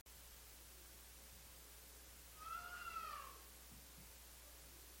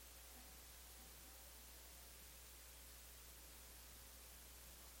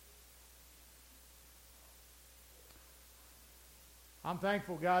I'm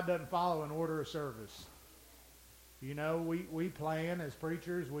thankful God doesn't follow an order of service. You know, we plan as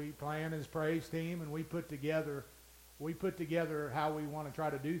preachers, we plan as praise team, and we put together how we want to try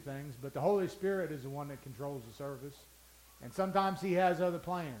to do things, but the Holy Spirit is the one that controls the service. And sometimes he has other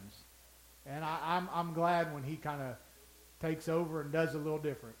plans. And I'm glad when he kind of takes over and does a little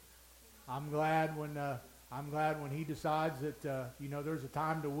different. I'm glad when he decides that there's a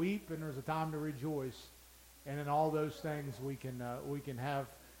time to weep and there's a time to rejoice, and in all those things we can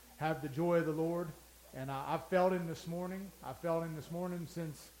have the joy of the Lord. And I felt him this morning. I felt him this morning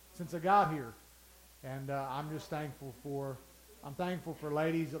since I got here, and I'm just thankful for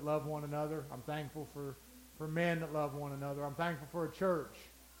ladies that love one another. I'm thankful for men that love one another. I'm thankful for a church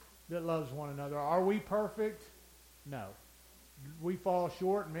that loves one another. Are we perfect? No. We fall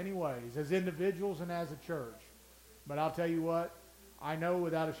short in many ways, as individuals and as a church. But I'll tell you what, I know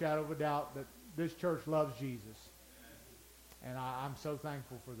without a shadow of a doubt that this church loves Jesus. And I'm so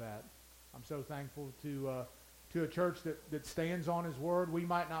thankful for that. I'm so thankful to a church that stands on his word. We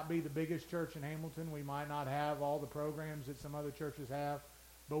might not be the biggest church in Hamilton. We might not have all the programs that some other churches have.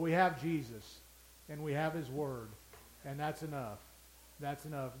 But we have Jesus, and we have his word. And that's enough. That's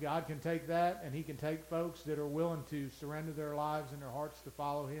enough. God can take that, and he can take folks that are willing to surrender their lives and their hearts to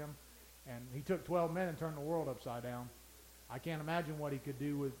follow him. And he took 12 men and turned the world upside down. I can't imagine what he could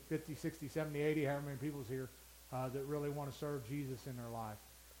do with 50, 60, 70, 80, however many people's here that really want to serve Jesus in their life.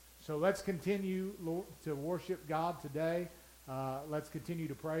 So let's continue to worship God today. Let's continue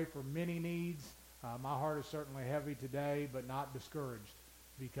to pray for many needs. My heart is certainly heavy today, but not discouraged,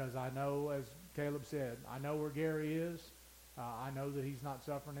 because I know, as Caleb said, I know where Gary is. I know that he's not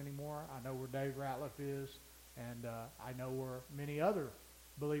suffering anymore. I know where Dave Ratliff is, and I know where many other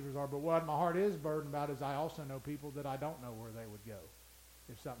believers are. But what my heart is burdened about is I also know people that I don't know where they would go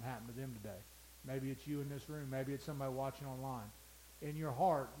if something happened to them today. Maybe it's you in this room. Maybe it's somebody watching online. In your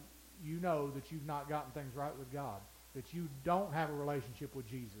heart, you know that you've not gotten things right with God, that you don't have a relationship with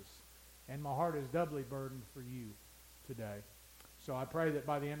Jesus. And my heart is doubly burdened for you today. So I pray that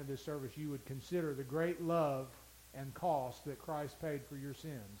by the end of this service you would consider the great love and cost that Christ paid for your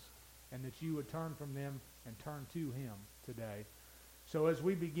sins, and that you would turn from them and turn to him today. So as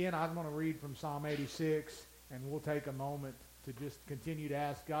we begin, I'm going to read from Psalm 86, and we'll take a moment to just continue to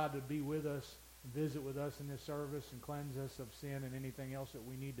ask God to be with us, visit with us in this service, and cleanse us of sin and anything else that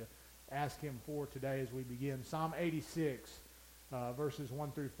we need to ask him for today as we begin. Psalm 86, verses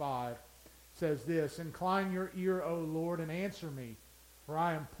 1 through 5, says this: "Incline your ear, O Lord, and answer me, for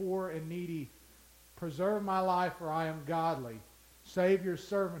I am poor and needy. Preserve my life, for I am godly. Save your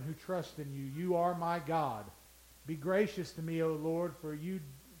servant who trusts in you. You are my God. Be gracious to me, O Lord, for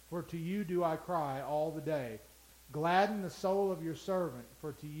to you do I cry all the day. Gladden the soul of your servant,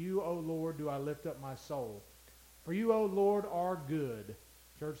 for to you, O Lord, do I lift up my soul. For you, O Lord, are good."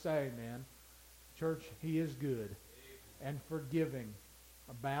 Church, say amen. Church, he is good and forgiving,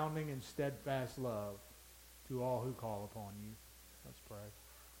 abounding in steadfast love to all who call upon you. Let's pray.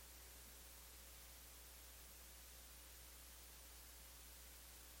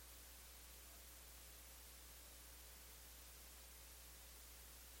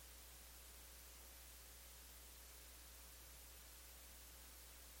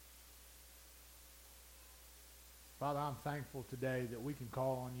 Father, I'm thankful today that we can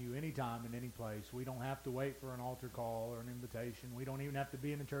call on you anytime and any place. We don't have to wait for an altar call or an invitation. We don't even have to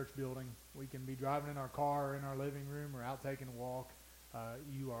be in the church building. We can be driving in our car or in our living room or out taking a walk.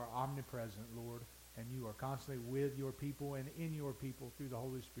 You are omnipresent, Lord, and you are constantly with your people and in your people through the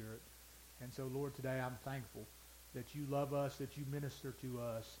Holy Spirit. And so, Lord, today I'm thankful that you love us, that you minister to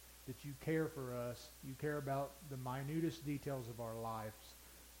us, that you care for us. You care about the minutest details of our lives,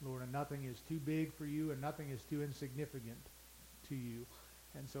 Lord, and nothing is too big for you and nothing is too insignificant to you.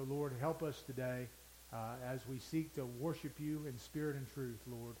 And so, Lord, help us today as we seek to worship you in spirit and truth,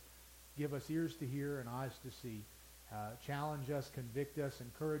 Lord. Give us ears to hear and eyes to see. Challenge us, convict us,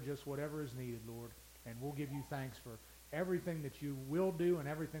 encourage us, whatever is needed, Lord. And we'll give you thanks for everything that you will do and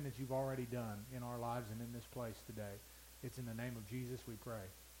everything that you've already done in our lives and in this place today. It's in the name of Jesus we pray.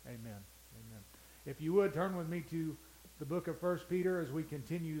 Amen. Amen. If you would, turn with me to the book of 1 Peter as we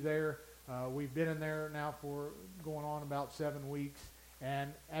continue there. We've been in there now for going on about 7 weeks.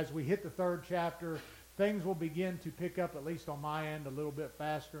 And as we hit the 3rd chapter, things will begin to pick up, at least on my end, a little bit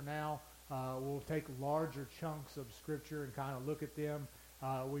faster now. We'll take larger chunks of Scripture and kind of look at them.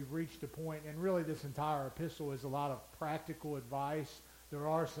 We've reached a point, and really this entire epistle is a lot of practical advice. There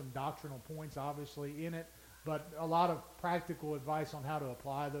are some doctrinal points, obviously, in it, but a lot of practical advice on how to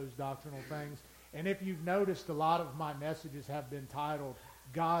apply those doctrinal things. And if you've noticed, a lot of my messages have been titled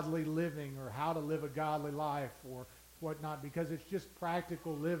Godly Living, or How to Live a Godly Life, or whatnot, because it's just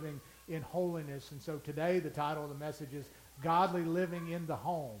practical living in holiness. And so today the title of the message is Godly Living in the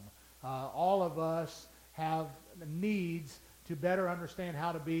Home. All of us have needs to better understand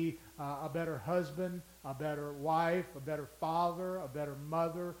how to be a better husband, a better wife, a better father, a better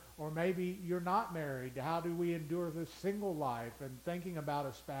mother, or maybe you're not married. How do we endure this single life and thinking about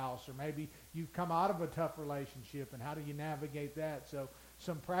a spouse, or maybe you've come out of a tough relationship and how do you navigate that? So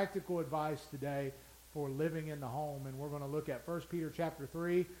some practical advice today for living in the home, and we're going to look at 1 Peter chapter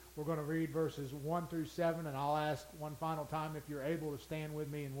 3. We're going to read verses 1 through 7, and I'll ask one final time if you're able to stand with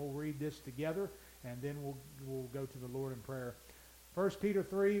me, and we'll read this together, and then we'll go to the Lord in prayer. 1 Peter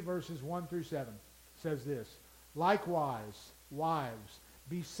 3, verses 1 through 7 says this, "Likewise, wives,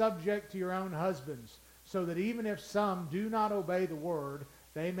 be subject to your own husbands, so that even if some do not obey the word,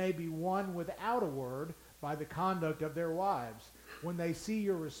 they may be won without a word by the conduct of their wives, when they see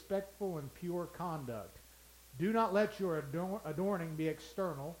your respectful and pure conduct. Do not let your adorning be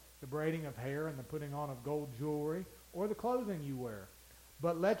external, the braiding of hair and the putting on of gold jewelry, or the clothing you wear.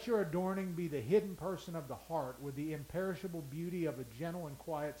 But let your adorning be the hidden person of the heart, with the imperishable beauty of a gentle and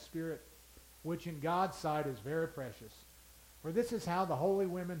quiet spirit, which in God's sight is very precious. For this is how the holy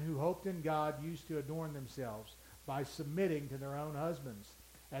women who hoped in God used to adorn themselves, by submitting to their own husbands,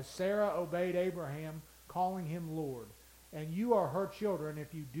 as Sarah obeyed Abraham, calling him Lord. And you are her children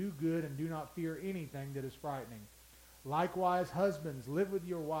if you do good and do not fear anything that is frightening. Likewise, husbands, live with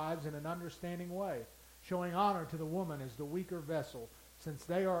your wives in an understanding way, showing honor to the woman as the weaker vessel, since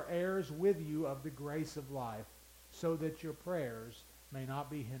they are heirs with you of the grace of life, so that your prayers may not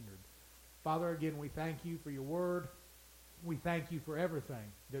be hindered." Father, again, we thank you for your word. We thank you for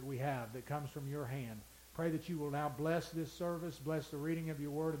everything that we have that comes from your hand. Pray that you will now bless this service, bless the reading of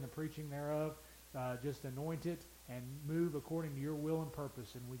your word and the preaching thereof. Just anoint it and move according to your will and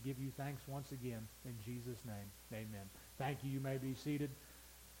purpose. And we give you thanks once again in Jesus' name. Amen. Thank you. You may be seated.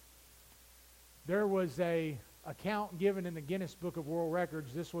 There was a account given in the Guinness Book of World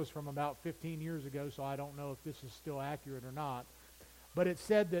Records. This was from about 15 years ago, so I don't know if this is still accurate or not. But it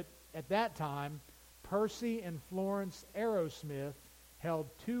said that at that time, Percy and Florence Arrowsmith held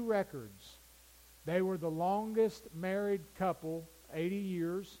 2 records. They were the longest married couple, 80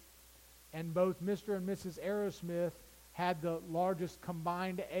 years, and both Mr. and Mrs. Arrowsmith had the largest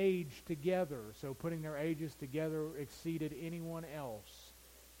combined age together. So putting their ages together exceeded anyone else.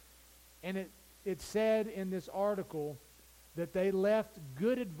 And it said in this article that they left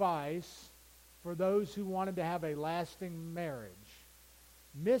good advice for those who wanted to have a lasting marriage.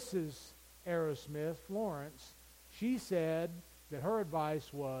 Mrs. Arrowsmith, Florence, she said that her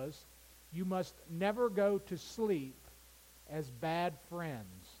advice was, you must never go to sleep as bad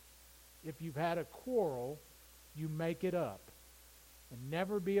friends. If you've had a quarrel, you make it up. And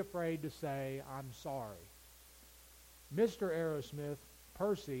never be afraid to say, I'm sorry. Mr. Arrowsmith,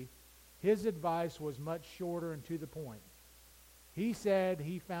 Percy, his advice was much shorter and to the point. He said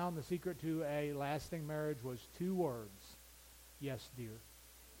he found the secret to a lasting marriage was 2 words. Yes, dear.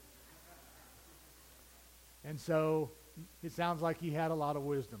 And so it sounds like he had a lot of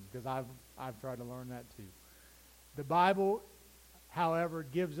wisdom, because I've tried to learn that too. The Bible, however,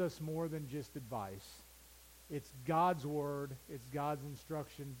 gives us more than just advice. It's God's word. It's God's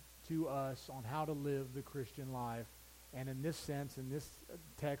instruction to us on how to live the Christian life. And in this sense, in this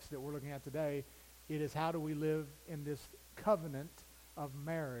text that we're looking at today, it is how do we live in this covenant of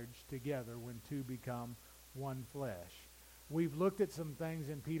marriage together when 2 become one flesh. We've looked at some things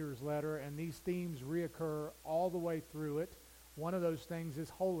in Peter's letter, and these themes reoccur all the way through it. One of those things is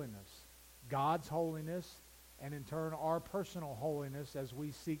holiness, God's holiness, and in turn our personal holiness as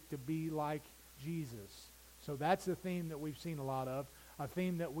we seek to be like Jesus. So that's a theme that we've seen a lot of. A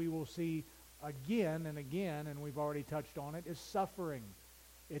theme that we will see again and again, and we've already touched on it, is suffering.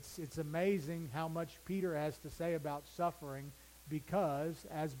 It's amazing how much Peter has to say about suffering, because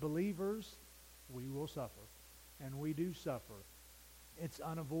as believers, we will suffer. And we do suffer. It's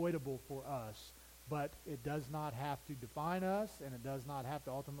unavoidable for us, but it does not have to define us, and it does not have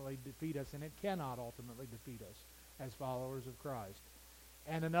to ultimately defeat us, and it cannot ultimately defeat us as followers of Christ.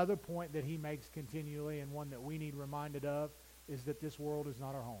 And another point that he makes continually, and one that we need reminded of, is that this world is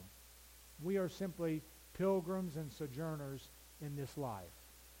not our home. We are simply pilgrims and sojourners in this life.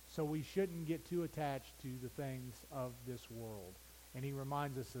 So we shouldn't get too attached to the things of this world. And he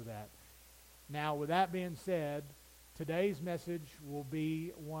reminds us of that. Now, with that being said, today's message will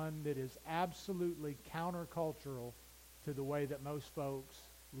be one that is absolutely countercultural to the way that most folks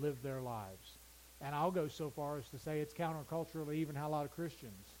live their lives. And I'll go so far as to say it's countercultural to even how a lot of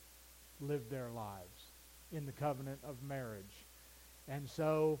Christians live their lives in the covenant of marriage. And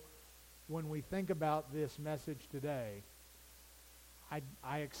so when we think about this message today,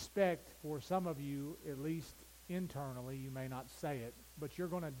 I expect for some of you, at least internally, you may not say it, but you're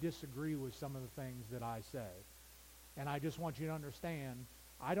going to disagree with some of the things that I say. And I just want you to understand,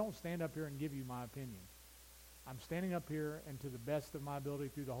 I don't stand up here and give you my opinion. I'm standing up here, and to the best of my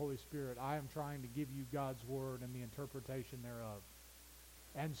ability through the Holy Spirit, I am trying to give you God's Word and the interpretation thereof.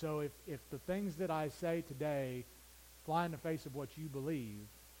 And so if the things that I say today fly in the face of what you believe,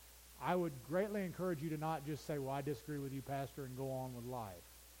 I would greatly encourage you to not just say, well, I disagree with you, Pastor, and go on with life.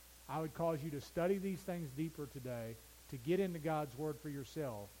 I would cause you to study these things deeper today, to get into God's Word for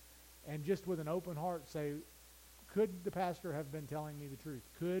yourself, and just with an open heart say, could the pastor have been telling me the truth?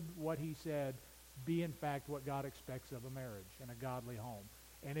 Could what he said be in fact what God expects of a marriage and a godly home?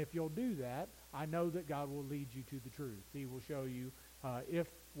 And if you'll do that, I know that God will lead you to the truth. He will show you if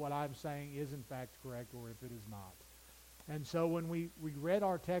what I'm saying is in fact correct or if it is not. And so when we read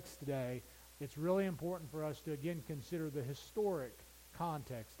our text today, it's really important for us to again consider the historic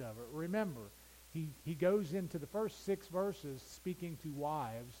context of it. Remember, he goes into the first 6 verses speaking to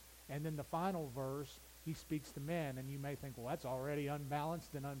wives, and then the final verse he speaks to men. And you may think, well, that's already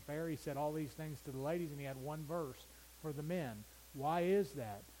unbalanced and unfair. He said all these things to the ladies, and he had one verse for the men. Why is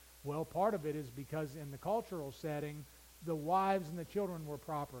that? Well, part of it is because in the cultural setting, the wives and the children were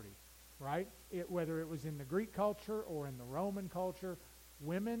property, right? Whether it was in the Greek culture or in the Roman culture,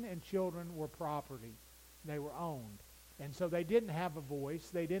 women and children were property. They were owned. And so they didn't have a voice.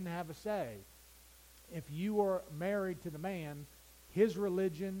 They didn't have a say. If you were married to the man, his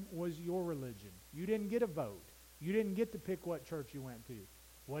religion was your religion. You didn't get a vote. You didn't get to pick what church you went to.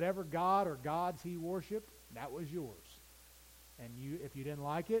 Whatever god or gods he worshipped, that was yours. And if you didn't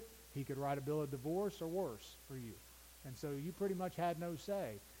like it, he could write a bill of divorce or worse for you. And so you pretty much had no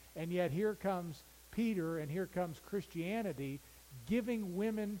say. And yet here comes Peter and here comes Christianity giving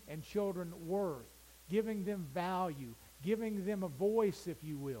women and children worth, giving them value, giving them a voice, if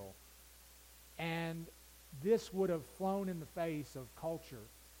you will. And this would have flown in the face of culture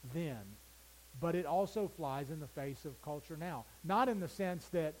then, but it also flies in the face of culture now. Not in the sense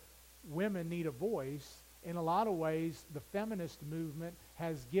that women need a voice. In a lot of ways, the feminist movement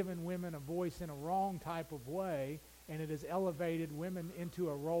has given women a voice in a wrong type of way, and it has elevated women into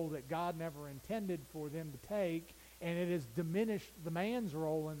a role that God never intended for them to take, and it has diminished the man's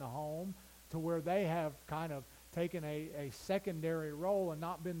role in the home to where they have kind of taken a secondary role and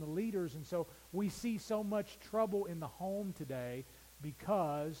not been the leaders. And so we see so much trouble in the home today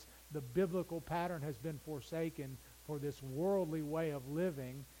because the biblical pattern has been forsaken for this worldly way of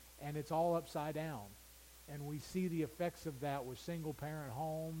living, and it's all upside down. And we see the effects of that with single-parent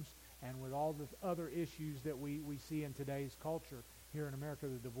homes and with all the other issues that we see in today's culture here in America,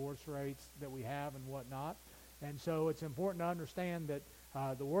 the divorce rates that we have and whatnot. And so it's important to understand that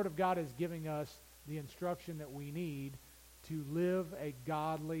the Word of God is giving us the instruction that we need to live a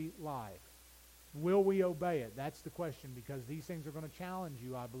godly life. Will we obey it? That's the question, because these things are going to challenge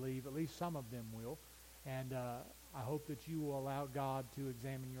you, I believe. At least some of them will. And I hope that you will allow God to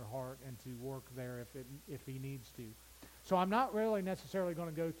examine your heart and to work there if he needs to. So I'm not really necessarily going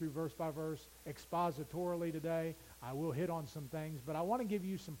to go through verse by verse expositorily today. I will hit on some things, but I want to give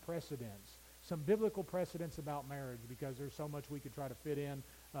you some precedents, some biblical precedents about marriage, because there's so much we could try to fit in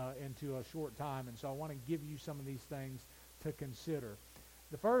into a short time. And so I want to give you some of these things to consider.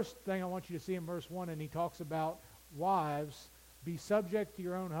 The first thing I want you to see in verse 1, and he talks about wives, be subject to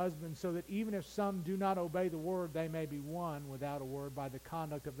your own husbands, so that even if some do not obey the word, they may be won without a word by the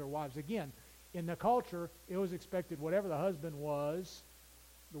conduct of their wives. Again, in the culture, it was expected whatever the husband was,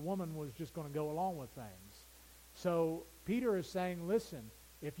 the woman was just going to go along with things. So Peter is saying, listen,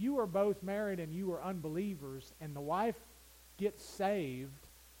 if you are both married and you are unbelievers and the wife gets saved,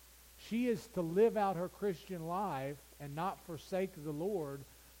 she is to live out her Christian life and not forsake the Lord,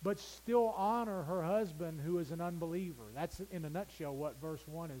 but still honor her husband who is an unbeliever. That's in a nutshell what verse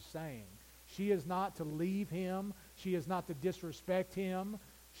 1 is saying. She is not to leave him. She is not to disrespect him.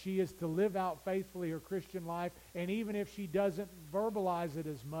 She is to live out faithfully her Christian life. And even if she doesn't verbalize it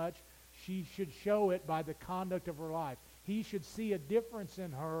as much, she should show it by the conduct of her life. He should see a difference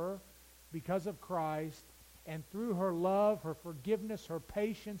in her because of Christ, and through her love, her forgiveness, her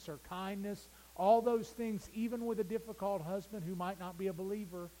patience, her kindness, all those things, even with a difficult husband who might not be a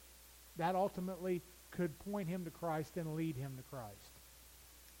believer, that ultimately could point him to Christ and lead him to Christ.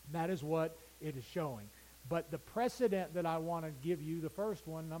 That is what it is showing. But the precedent that I want to give you, the first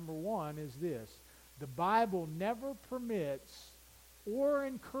one, number one, is this. The Bible never permits or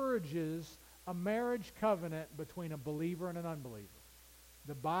encourages a marriage covenant between a believer and an unbeliever.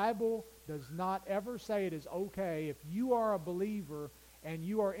 The Bible does not ever say it is okay if you are a believer and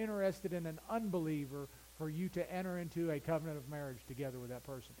you are interested in an unbeliever for you to enter into a covenant of marriage together with that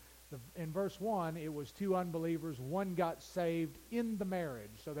person. In verse 1, it was two unbelievers. One got saved in the marriage,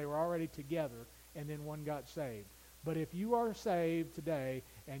 so they were already together, and then one got saved. But if you are saved today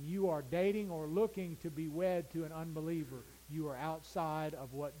and you are dating or looking to be wed to an unbeliever, you are outside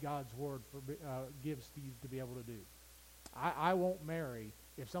of what God's Word gives to you to be able to do. I won't marry.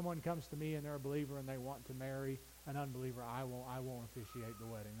 If someone comes to me and they're a believer and they want to marry an unbeliever, I won't officiate the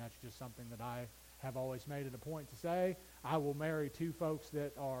wedding. That's just something that I have always made it a point to say. I will marry two folks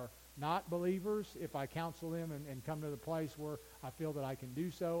that are not believers if I counsel them and come to the place where I feel that I can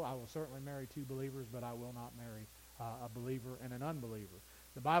do so. I will certainly marry two believers, but I will not marry a believer and an unbeliever.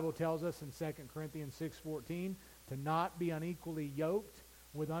 The Bible tells us in 2 Corinthians 6:14 to not be unequally yoked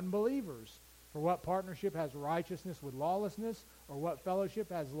with unbelievers. For what partnership has righteousness with lawlessness, or what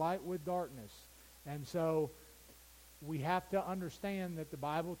fellowship has light with darkness? And so we have to understand that the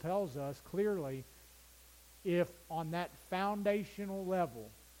Bible tells us clearly, if on that foundational level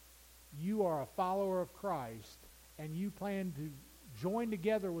you are a follower of Christ and you plan to join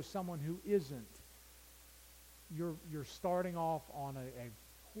together with someone who isn't, you're starting off on a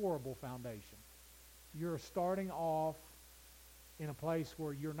horrible foundation. You're starting off in a place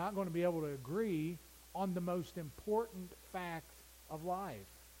where you're not going to be able to agree on the most important fact of life.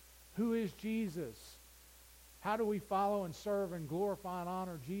 Who is Jesus? How do we follow and serve and glorify and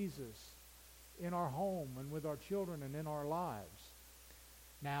honor Jesus in our home and with our children and in our lives?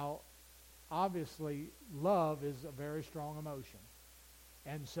 Now, obviously, love is a very strong emotion.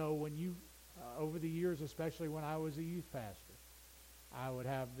 And so when you, over the years, especially when I was a youth pastor, I would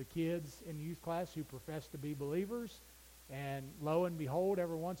have the kids in youth class who professed to be believers, and lo and behold,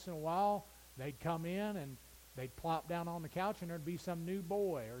 every once in a while, they'd come in and they'd plop down on the couch and there'd be some new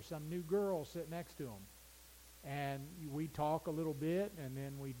boy or some new girl sitting next to them. And we'd talk a little bit, and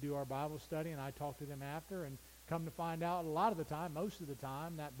then we'd do our Bible study, and I'd talk to them after, and come to find out a lot of the time, most of the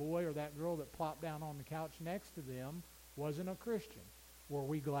time, that boy or that girl that plopped down on the couch next to them wasn't a Christian. Were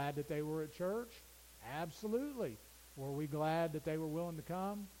we glad that they were at church? Absolutely. Were we glad that they were willing to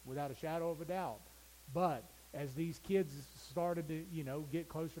come? Without a shadow of a doubt. But as these kids started to, get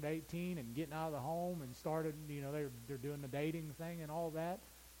closer to 18 and getting out of the home and started, they're doing the dating thing and all that,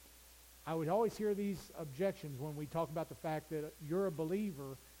 I would always hear these objections when we talk about the fact that you're a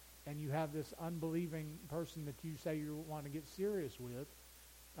believer and you have this unbelieving person that you say you want to get serious with,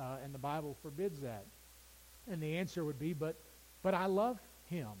 and the Bible forbids that. And the answer would be, but I love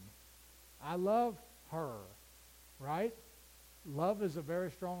him. I love her, right? Love is a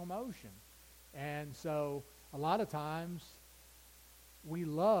very strong emotion. And so a lot of times we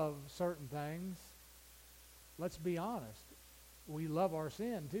love certain things. Let's be honest. We love our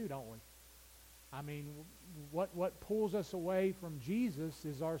sin too, don't we? I mean, what pulls us away from Jesus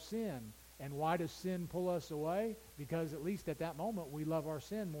is our sin. And why does sin pull us away? Because at least at that moment we love our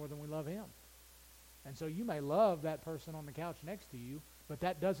sin more than we love him. And so you may love that person on the couch next to you, but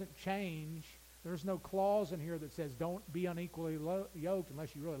that doesn't change. There's no clause in here that says don't be unequally yoked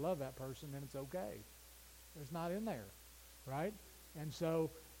unless you really love that person, then it's okay. There's not in there, right? And so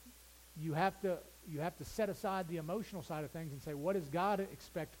you have to set aside the emotional side of things and say, what does God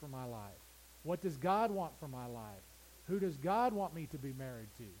expect for my life? What does God want for my life? Who does God want me to be married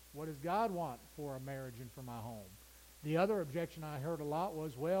to? What does God want for a marriage and for my home? The other objection I heard a lot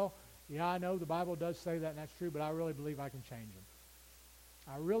was, well, yeah, I know the Bible does say that, and that's true, but I really believe I can change them.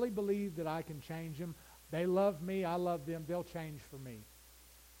 I really believe that I can change them. They love me. I love them. They'll change for me.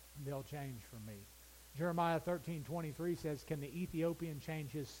 They'll change for me. Jeremiah 13:23 says, can the Ethiopian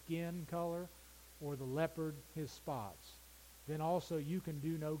change his skin color or the leopard his spots? Then also you can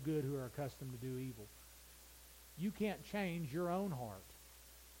do no good who are accustomed to do evil. You can't change your own heart.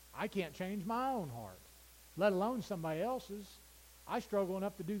 I can't change my own heart, let alone somebody else's. I struggle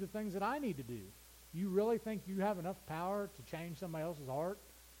enough to do the things that I need to do. You really think you have enough power to change somebody else's heart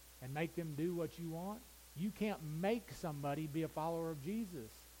and make them do what you want? You can't make somebody be a follower of Jesus.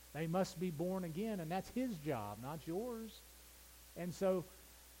 They must be born again, and that's his job, not yours. And so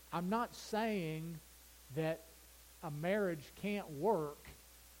I'm not saying that a marriage can't work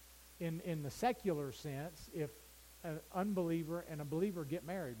in the secular sense if an unbeliever and a believer get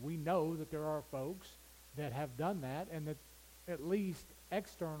married. We know that there are folks that have done that, and that at least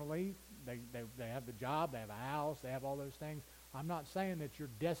externally they have the job, they have a house, they have all those things. I'm not saying that you're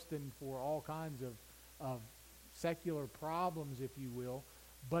destined for all kinds of secular problems, if you will,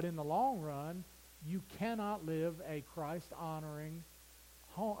 but in the long run, you cannot live a Christ-honoring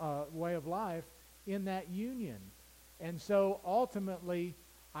way of life in that union. And so ultimately,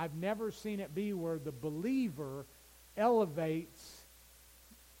 I've never seen it be where the believer elevates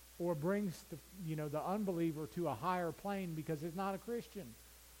or brings the unbeliever to a higher plane because it's not a Christian.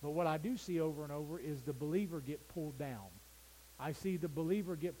 But what I do see over and over is the believer get pulled down. I see the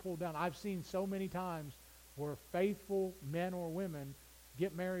believer get pulled down. I've seen so many times where faithful men or women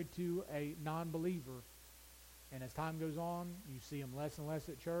get married to a non-believer, and as time goes on, you see them less and less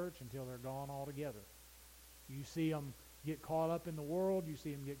at church until they're gone altogether. You see them get caught up in the world. You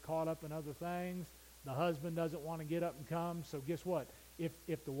see them get caught up in other things. The husband doesn't want to get up and come. So guess what?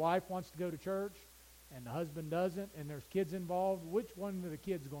 If the wife wants to go to church and the husband doesn't and there's kids involved, which one are the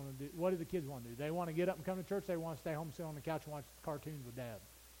kids going to do? What do the kids want to do? They want to get up and come to church. They want to stay home and sit on the couch and watch cartoons with dad.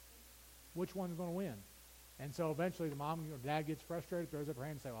 Which one's going to win? And so eventually the mom or dad gets frustrated, throws up her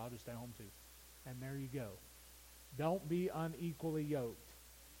hand and says, well, I'll just stay home too. And there you go. Don't be unequally yoked.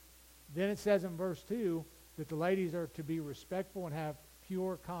 Then it says in verse 2 that the ladies are to be respectful and have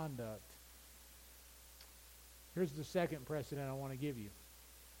pure conduct. Here's the second precedent I want to give you.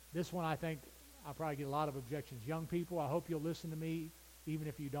 This one I think I'll probably get a lot of objections. Young people, I hope you'll listen to me even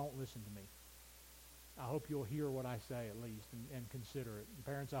if you don't listen to me. I hope you'll hear what I say at least and consider it. And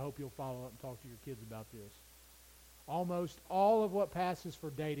parents, I hope you'll follow up and talk to your kids about this. Almost all of what passes for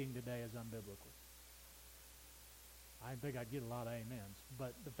dating today is unbiblical. I didn't think I'd get a lot of amens.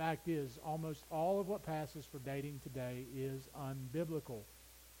 But the fact is, almost all of what passes for dating today is unbiblical.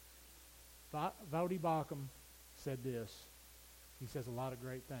 Voddie Baucham said this. He says a lot of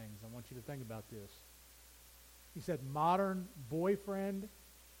great things. I want you to think about this. He said, modern boyfriend,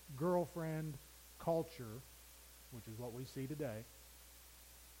 girlfriend culture, which is what we see today,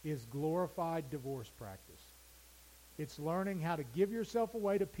 is glorified divorce practice. It's learning how to give yourself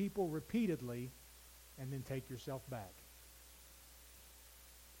away to people repeatedly and then take yourself back.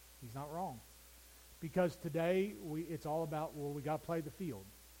 He's not wrong. Because today it's all about, we got to play the field.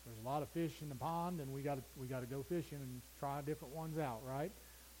 There's a lot of fish in the pond, and we got to go fishing and try different ones out, right?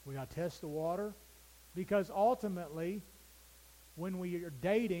 We got to test the water. Because ultimately, when we are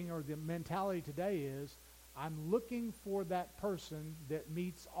dating, or the mentality today is, I'm looking for that person that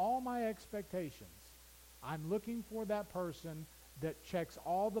meets all my expectations. I'm looking for that person that checks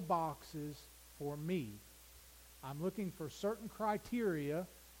all the boxes for me. I'm looking for certain criteria,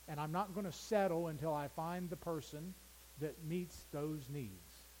 and I'm not going to settle until I find the person that meets those needs.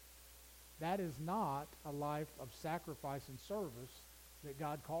 That is not a life of sacrifice and service that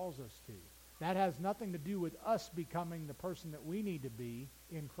God calls us to. That has nothing to do with us becoming the person that we need to be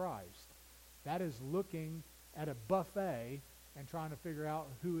in Christ. That is looking at a buffet and trying to figure out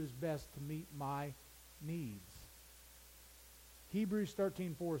who is best to meet my needs. Hebrews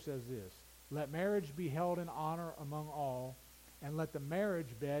 13:4 says this, let marriage be held in honor among all, and let the marriage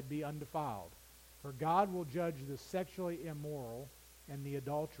bed be undefiled. For God will judge the sexually immoral and the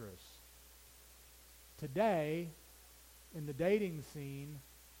adulterous. Today, in the dating scene,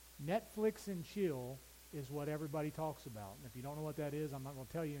 Netflix and chill is what everybody talks about. And if you don't know what that is, I'm not going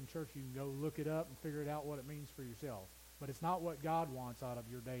to tell you in church. You can go look it up and figure it out what it means for yourself. But it's not what God wants out of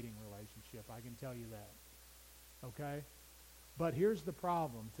your dating relationship. I can tell you that. Okay? But here's the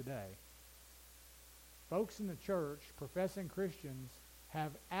problem today. Folks in the church, professing Christians,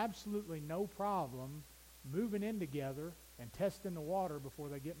 have absolutely no problem moving in together and testing the water before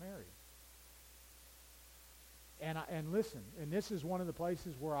they get married. And listen, and this is one of the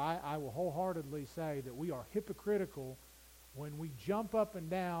places where I will wholeheartedly say that we are hypocritical when we jump up and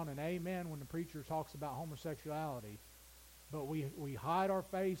down and amen when the preacher talks about homosexuality, but we hide our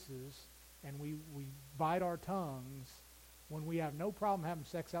faces and we bite our tongues when we have no problem having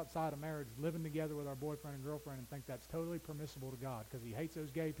sex outside of marriage, living together with our boyfriend and girlfriend, and think that's totally permissible to God because he hates those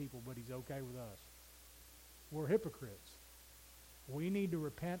gay people, but he's okay with us. We're hypocrites. We need to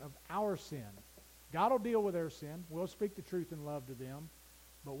repent of our sin. God will deal with their sin. We'll speak the truth in love to them.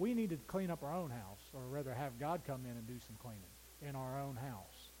 But we need to clean up our own house, or rather have God come in and do some cleaning in our own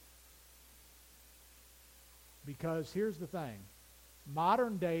house. Because here's the thing.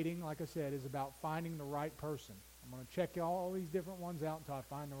 Modern dating, like I said, is about finding the right person. I'm going to check all these different ones out until I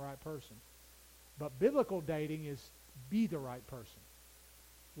find the right person. But biblical dating is be the right person.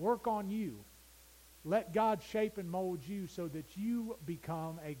 Work on you. Let God shape and mold you so that you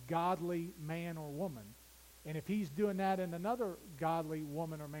become a godly man or woman. And if he's doing that in another godly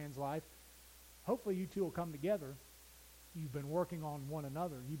woman or man's life, hopefully you two will come together. You've been working on one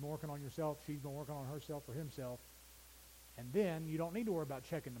another. You've been working on yourself. She's been working on herself or himself. And then you don't need to worry about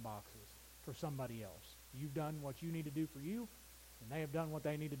checking the boxes for somebody else. You've done what you need to do for you, and they have done what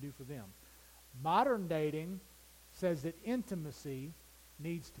they need to do for them. Modern dating says that intimacy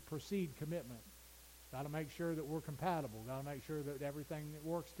needs to precede commitment. Got to make sure that we're compatible. Got to make sure that everything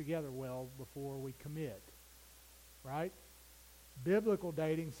works together well before we commit. Right? Biblical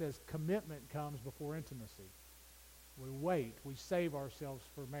dating says commitment comes before intimacy. We wait. We save ourselves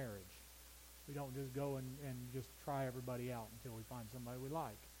for marriage. We don't just go and just try everybody out until we find somebody we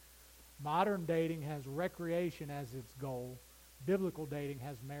like. Modern dating has recreation as its goal. Biblical dating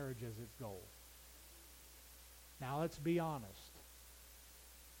has marriage as its goal. Now, let's be honest.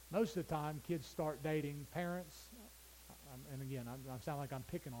 Most of the time, kids start dating parents, and again, I sound like I'm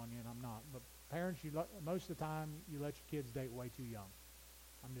picking on you, and I'm not, but parents, most of the time, you let your kids date way too young.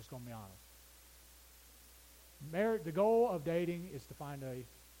 I'm just going to be honest. The goal of dating is to find a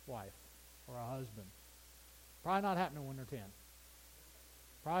wife or a husband. Probably not happening when they're 10.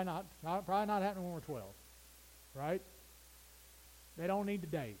 Probably not happening when we're 12, right? They don't need to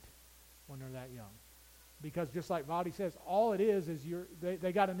date when they're that young. Because just like Vadi says, all it is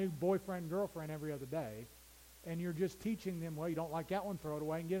they got a new boyfriend, girlfriend every other day, and you're just teaching them, well, you don't like that one, throw it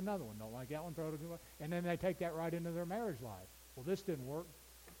away and get another one. Don't like that one, throw it away. And then they take that right into their marriage life. Well, this didn't work.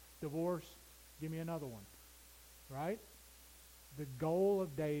 Divorce, give me another one, right? The goal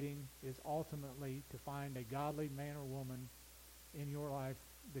of dating is ultimately to find a godly man or woman in your life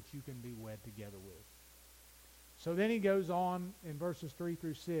that you can be wed together with. So then he goes on in verses 3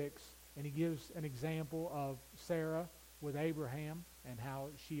 through 6, and he gives an example of Sarah with Abraham and how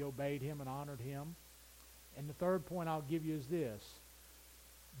she obeyed him and honored him. And the third point I'll give you is this.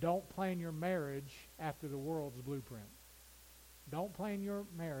 Don't plan your marriage after the world's blueprint. Don't plan your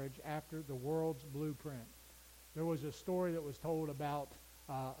marriage after the world's blueprint. There was a story that was told about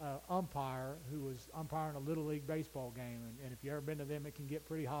an umpire who was umpiring a Little League baseball game. And if you've ever been to them, it can get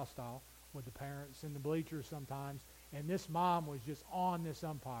pretty hostile with the parents in the bleachers sometimes. And this mom was just on this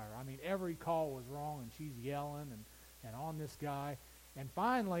umpire. I mean, every call was wrong, and she's yelling and on this guy. And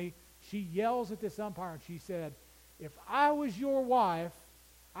finally, she yells at this umpire, and she said, if I was your wife,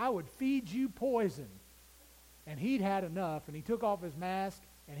 I would feed you poison. And he'd had enough, and he took off his mask,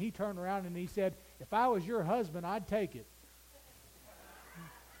 and he turned around, and he said, if I was your husband, I'd take it.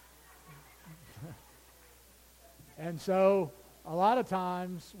 And so a lot of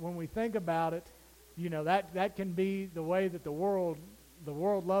times when we think about it, you know, that can be the way that the world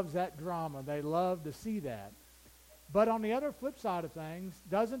loves that drama. They love to see that. But on the other flip side of things,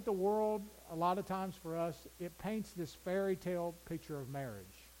 doesn't the world, a lot of times for us, it paints this fairy tale picture of marriage.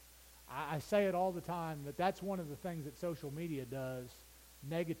 I say it all the time that that's one of the things that social media does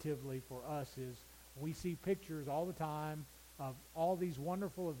negatively for us is we see pictures all the time of all these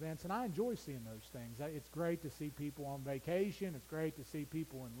wonderful events, and I enjoy seeing those things. It's great to see people on vacation. It's great to see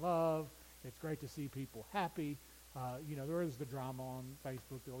people in love. It's great to see people happy. You know, there is the drama on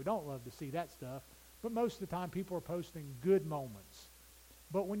Facebook that we don't love to see that stuff, but most of the time people are posting good moments.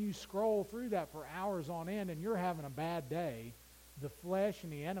 But when you scroll through that for hours on end and you're having a bad day, the flesh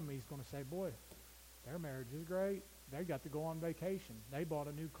and the enemy is going to say, boy, their marriage is great. They got to go on vacation. They bought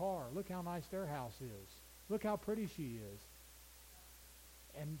a new car. Look how nice their house is. Look how pretty she is.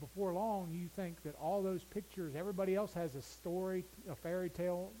 And before long, you think that all those pictures, everybody else has a story, a fairy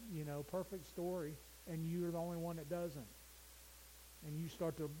tale, you know, perfect story, and you're the only one that doesn't. And you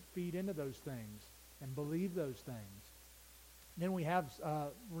start to feed into those things and believe those things. Then we have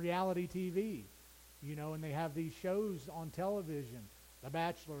reality TV, you know, and they have these shows on television, The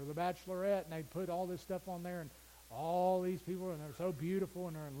Bachelor, The Bachelorette, and they put all this stuff on there, and all these people, and they're so beautiful,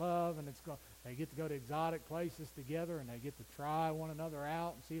 and they're in love, and they get to go to exotic places together, and they get to try one another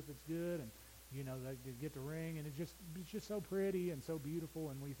out and see if it's good, and you know they get the ring, and it's just so pretty and so beautiful,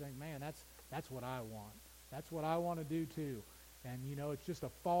 and we think, man, that's what I want. That's what I want to do too. And you know, it's just a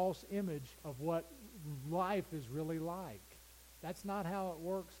false image of what life is really like. That's not how it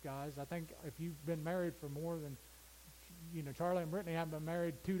works, guys. I think if you've been married for more than, you know, Charlie and Brittany haven't been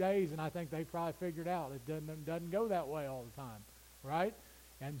married 2 days, and I think they probably figured out it doesn't go that way all the time, right?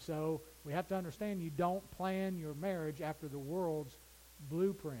 And so we have to understand you don't plan your marriage after the world's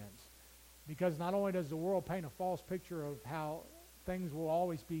blueprints, because not only does the world paint a false picture of how things will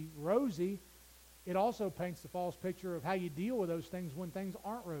always be rosy, it also paints the false picture of how you deal with those things when things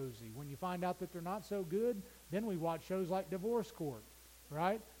aren't rosy. When you find out that they're not so good, then we watch shows like Divorce Court,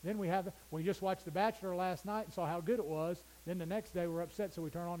 right? Then we just watched The Bachelor last night and saw how good it was. Then the next day we're upset, so we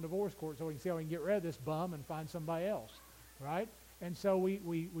turn on Divorce Court so we can see how we can get rid of this bum and find somebody else, right? And so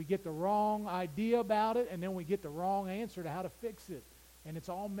we get the wrong idea about it, and then we get the wrong answer to how to fix it. And it's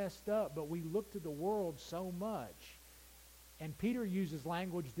all messed up, but we look to the world so much. And Peter uses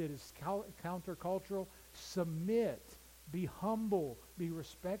language that is countercultural. Submit, be humble, be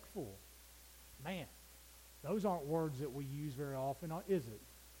respectful. Man, those aren't words that we use very often, is it?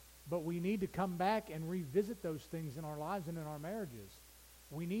 But we need to come back and revisit those things in our lives and in our marriages.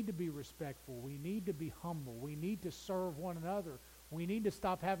 We need to be respectful. We need to be humble. We need to serve one another. We need to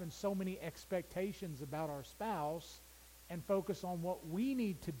stop having so many expectations about our spouse and focus on what we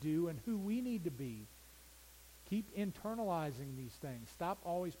need to do and who we need to be. Keep internalizing these things. Stop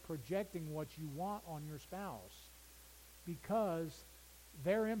always projecting what you want on your spouse because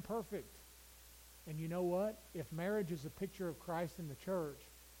they're imperfect. And you know what? If marriage is a picture of Christ in the church,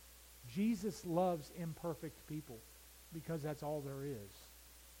 Jesus loves imperfect people because that's all there is.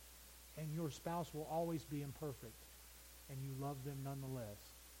 And your spouse will always be imperfect, and you love them nonetheless.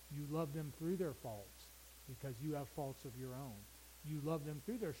 You love them through their faults because you have faults of your own. You love them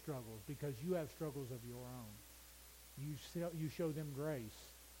through their struggles because you have struggles of your own. You show them grace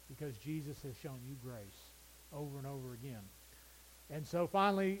because Jesus has shown you grace over and over again. And so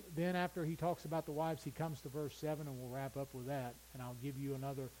finally, then after he talks about the wives, he comes to verse 7, and we'll wrap up with that. And I'll give you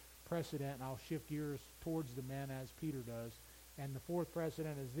another precedent, and I'll shift gears towards the men as Peter does. And the fourth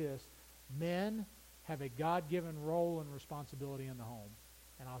precedent is this: men have a God-given role and responsibility in the home.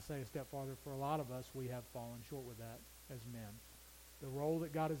 And I'll say a step farther, for a lot of us, we have fallen short with that as men. The role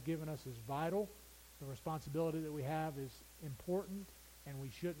that God has given us is vital. The responsibility that we have is important, and we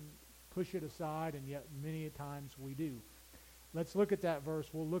shouldn't push it aside, and yet many times we do. Let's look at that verse.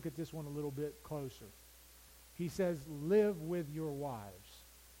 We'll look at this one a little bit closer. He says, live with your wives.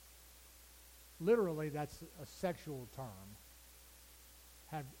 Literally, that's a sexual term.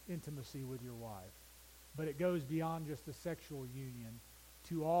 Have intimacy with your wife. But it goes beyond just a sexual union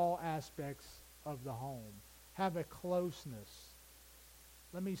to all aspects of the home. Have a closeness.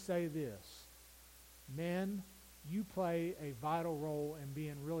 Let me say this. Men, you play a vital role in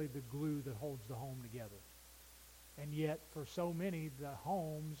being really the glue that holds the home together. And yet, for so many, the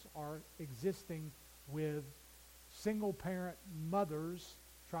homes are existing with single-parent mothers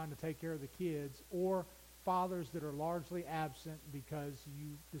trying to take care of the kids, or fathers that are largely absent because you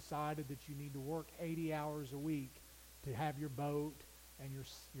decided that you need to work 80 hours a week to have your boat and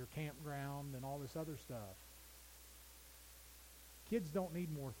your campground and all this other stuff. Kids don't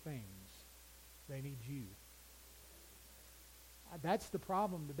need more things. They need you. That's the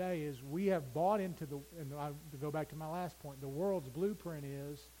problem today, is we have bought into to go back to my last point, the world's blueprint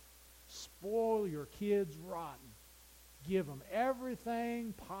is spoil your kids rotten. Give them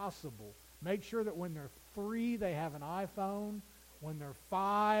everything possible. Make sure that when they're 3, they have an iPhone. When they're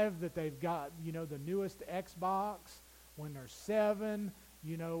 5, that they've got, the newest Xbox. When they're 7,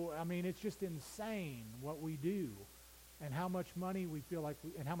 it's just insane what we do and how much money we feel like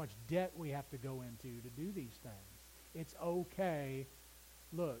and how much debt we have to go into to do these things. It's okay.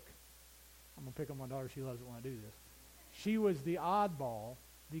 Look, I'm going to pick on my daughter. She loves it when I do this. She was the oddball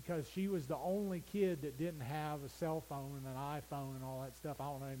because she was the only kid that didn't have a cell phone and an iPhone and all that stuff. I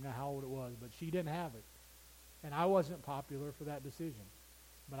don't even know how old it was, but she didn't have it. And I wasn't popular for that decision,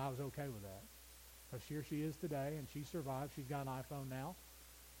 but I was okay with that. Because here she is today, and she survived. She's got an iPhone now,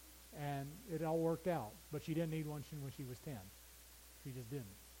 and it all worked out. But she didn't need one when she was 10. She just didn't.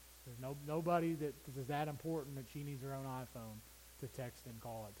 There's nobody that is that important that she needs her own iPhone to text and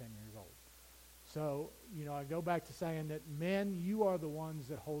call at 10 years old. So, I go back to saying that men, you are the ones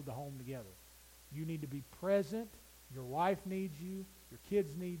that hold the home together. You need to be present. Your wife needs you. Your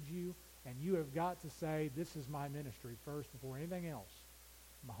kids need you. And you have got to say, this is my ministry first before anything else.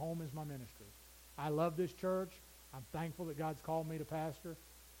 My home is my ministry. I love this church. I'm thankful that God's called me to pastor.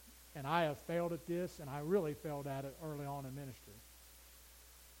 And I have failed at this, and I really failed at it early on in ministry.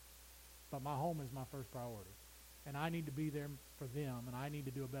 But my home is my first priority. And I need to be there for them, and I need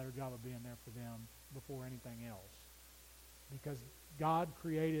to do a better job of being there for them before anything else. Because God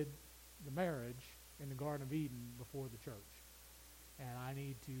created the marriage in the Garden of Eden before the church. And I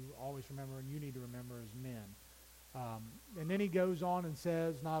need to always remember, and you need to remember as men. And then he goes on and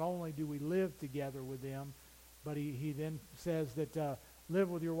says, not only do we live together with them, but he then says that live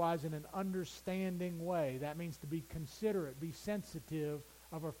with your wives in an understanding way. That means to be considerate, be sensitive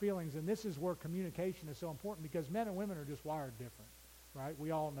of our feelings. And this is where communication is so important, because men and women are just wired different, right?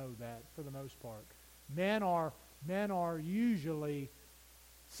 We all know that for the most part. Men are usually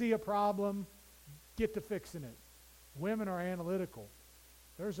see a problem, get to fixing it. Women are analytical.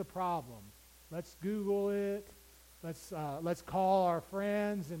 There's a problem. Let's Google it. Let's call our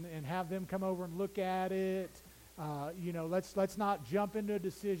friends and have them come over and look at it. Let's not jump into a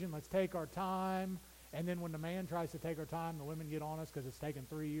decision. Let's take our time. And then when the man tries to take our time, the women get on us because it's taken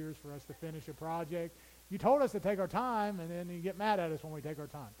 3 years for us to finish a project. You told us to take our time, and then you get mad at us when we take our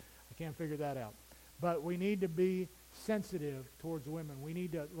time. I can't figure that out. But we need to be sensitive towards women. We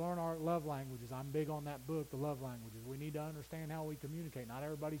need to learn our love languages. I'm big on that book, The Love Languages. We need to understand how we communicate. Not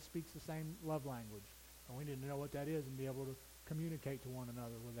everybody speaks the same love language. And we need to know what that is and be able to communicate to one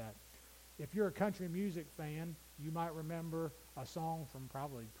another with that. If you're a country music fan, you might remember a song from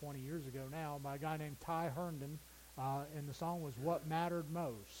probably 20 years ago now by a guy named Ty Herndon, and the song was What Mattered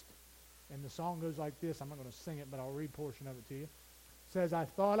Most. And the song goes like this. I'm not going to sing it, but I'll read a portion of it to you. It says, I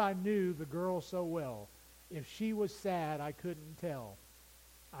thought I knew the girl so well. If she was sad, I couldn't tell.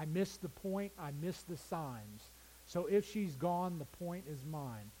 I missed the point, I missed the signs. So if she's gone, the point is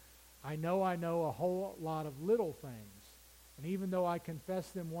mine. I know a whole lot of little things. And even though I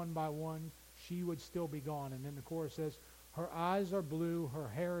confess them one by one, she would still be gone. And then the chorus says, her eyes are blue, her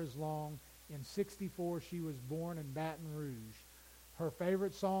hair is long. In 64, she was born in Baton Rouge. Her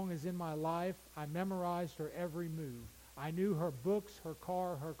favorite song is In My Life. I memorized her every move. I knew her books, her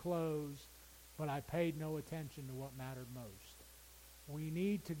car, her clothes, but I paid no attention to what mattered most. We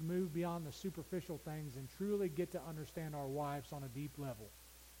need to move beyond the superficial things and truly get to understand our wives on a deep level.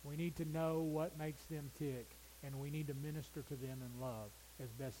 We need to know what makes them tick, and we need to minister to them in love as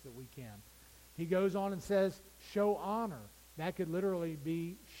best that we can. He goes on and says, show honor. That could literally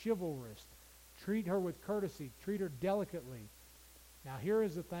be chivalrous. Treat her with courtesy. Treat her delicately. Now here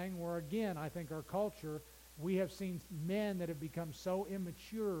is the thing where, again, I think our culture, we have seen men that have become so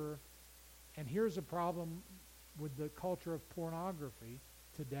immature, and here's a problem with the culture of pornography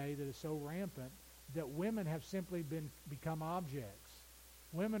today that is so rampant, that women have simply become objects.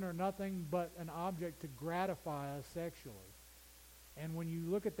 Women are nothing but an object to gratify us sexually. And when you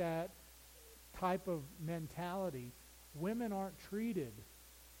look at that type of mentality, women aren't treated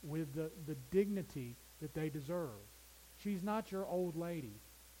with the dignity that they deserve. She's not your old lady.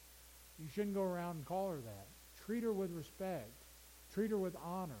 You shouldn't go around and call her that. Treat her with respect. Treat her with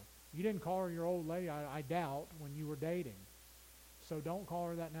honor. You didn't call her your old lady, I doubt, when you were dating. So don't call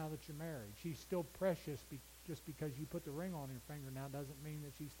her that now that you're married. She's still precious just because you put the ring on your finger now doesn't mean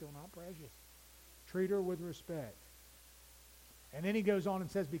that she's still not precious. Treat her with respect. And then he goes on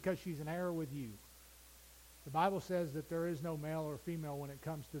and says, because she's an heir with you. The Bible says that there is no male or female when it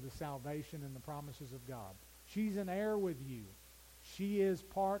comes to the salvation and the promises of God. She's an heir with you. She is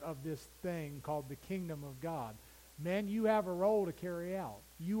part of this thing called the kingdom of God. Men, you have a role to carry out.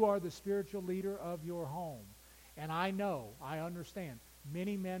 You are the spiritual leader of your home. And I understand,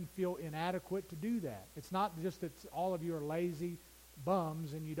 many men feel inadequate to do that. It's not just that all of you are lazy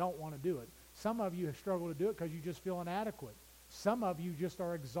bums and you don't want to do it. Some of you have struggled to do it because you just feel inadequate. Some of you just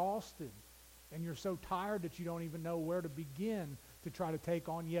are exhausted and you're so tired that you don't even know where to begin to try to take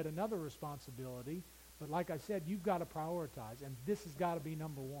on yet another responsibility. But like I said, you've got to prioritize, and this has got to be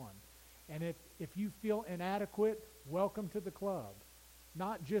number one. And if you feel inadequate, welcome to the club.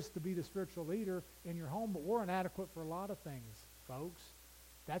 Not just to be the spiritual leader in your home, but we're inadequate for a lot of things, folks.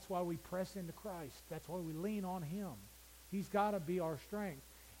 That's why we press into Christ. That's why we lean on him. He's got to be our strength.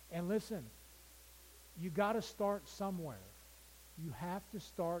 And listen, you got to start somewhere. You have to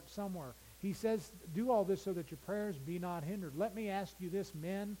start somewhere. He says, do all this so that your prayers be not hindered. Let me ask you this,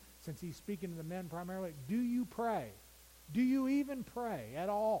 men, since he's speaking to the men primarily. Do you pray? Do you even pray at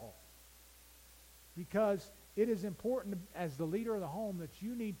all? Because it is important as the leader of the home that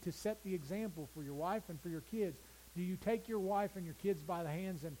you need to set the example for your wife and for your kids. Do you take your wife and your kids by the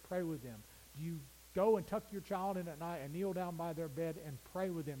hands and pray with them? Do you go and tuck your child in at night and kneel down by their bed and pray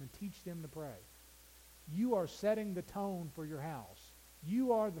with them and teach them to pray? You are setting the tone for your house.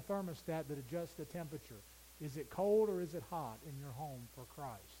 You are the thermostat that adjusts the temperature. Is it cold or is it hot in your home for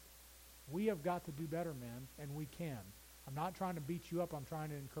Christ? We have got to do better, men, and we can. I'm not trying to beat you up. I'm trying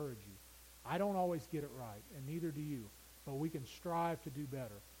to encourage you. I don't always get it right, and neither do you. But we can strive to do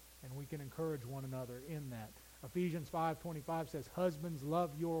better, and we can encourage one another in that. Ephesians 5:25 says, husbands, love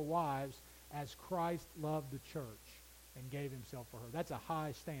your wives as Christ loved the church and gave himself for her. That's a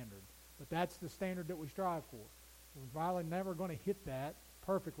high standard, but that's the standard that we strive for. We're probably never going to hit that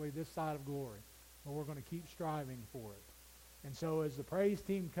perfectly this side of glory, but we're going to keep striving for it. And so as the praise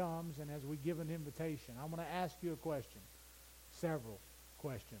team comes and as we give an invitation, I'm going to ask you a question, several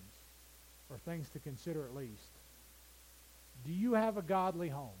questions, or things to consider at least. Do you have a godly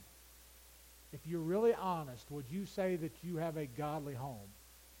home? If you're really honest, would you say that you have a godly home?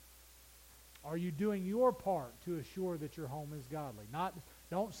 Are you doing your part to assure that your home is godly?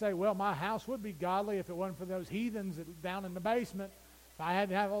 Don't say, well, my house would be godly if it wasn't for those heathens down in the basement. If I had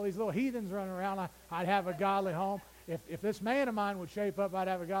to have all these little heathens running around, I'd have a godly home. If this man of mine would shape up, I'd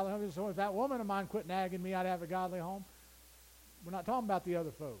have a godly home. So if that woman of mine quit nagging me, I'd have a godly home. We're not talking about the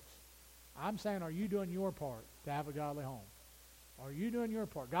other folks. I'm saying, are you doing your part to have a godly home? Are you doing your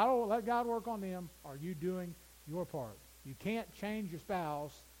part? Let God work on them. Are you doing your part? You can't change your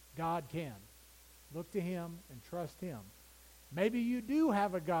spouse. God can. Look to him and trust him. Maybe you do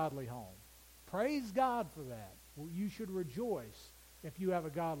have a godly home. Praise God for that. Well, you should rejoice if you have a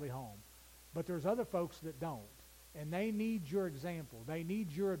godly home. But there's other folks that don't. And they need your example. They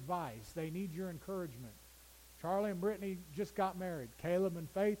need your advice. They need your encouragement. Charlie and Brittany just got married. Caleb and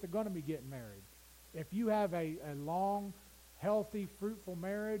Faith are going to be getting married. If you have a long, healthy, fruitful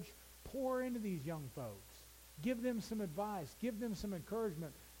marriage, pour into these young folks. Give them some advice. Give them some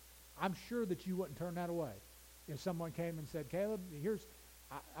encouragement. I'm sure that you wouldn't turn that away. If someone came and said, Caleb,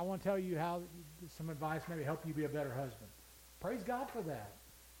 I want to tell you how some advice maybe help you be a better husband. Praise God for that.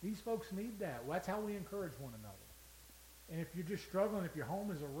 These folks need that. Well, that's how we encourage one another. And if you're just struggling, if your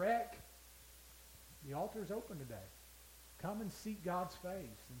home is a wreck, the altar is open today. Come and seek God's face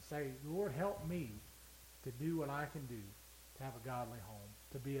and say, Lord, help me to do what I can do to have a godly home,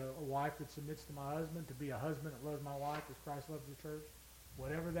 to be a wife that submits to my husband, to be a husband that loves my wife as Christ loves the church.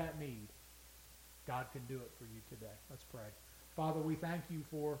 Whatever that need, God can do it for you today. Let's pray. Father, we thank you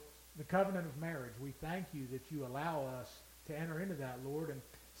for the covenant of marriage. We thank you that you allow us to enter into that, Lord. And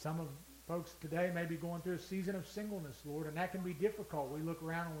some of folks today may be going through a season of singleness, Lord, and that can be difficult. We look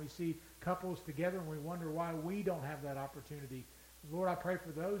around and we see couples together and we wonder why we don't have that opportunity. Lord, I pray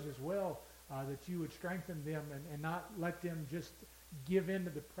for those as well, that you would strengthen them and not let them just give in to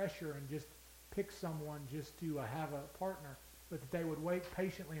the pressure and just pick someone just to have a partner, but that they would wait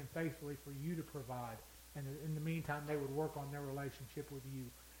patiently and faithfully for you to provide. And in the meantime, they would work on their relationship with you.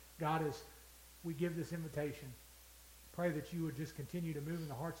 God, as we give this invitation, pray that you would just continue to move in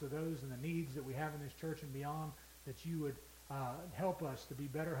the hearts of those and the needs that we have in this church and beyond, that you would help us to be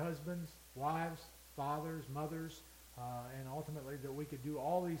better husbands, wives, fathers, mothers, and ultimately that we could do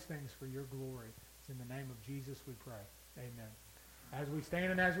all these things for your glory. It's in the name of Jesus we pray. Amen. As we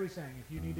stand and as we sing, if you need to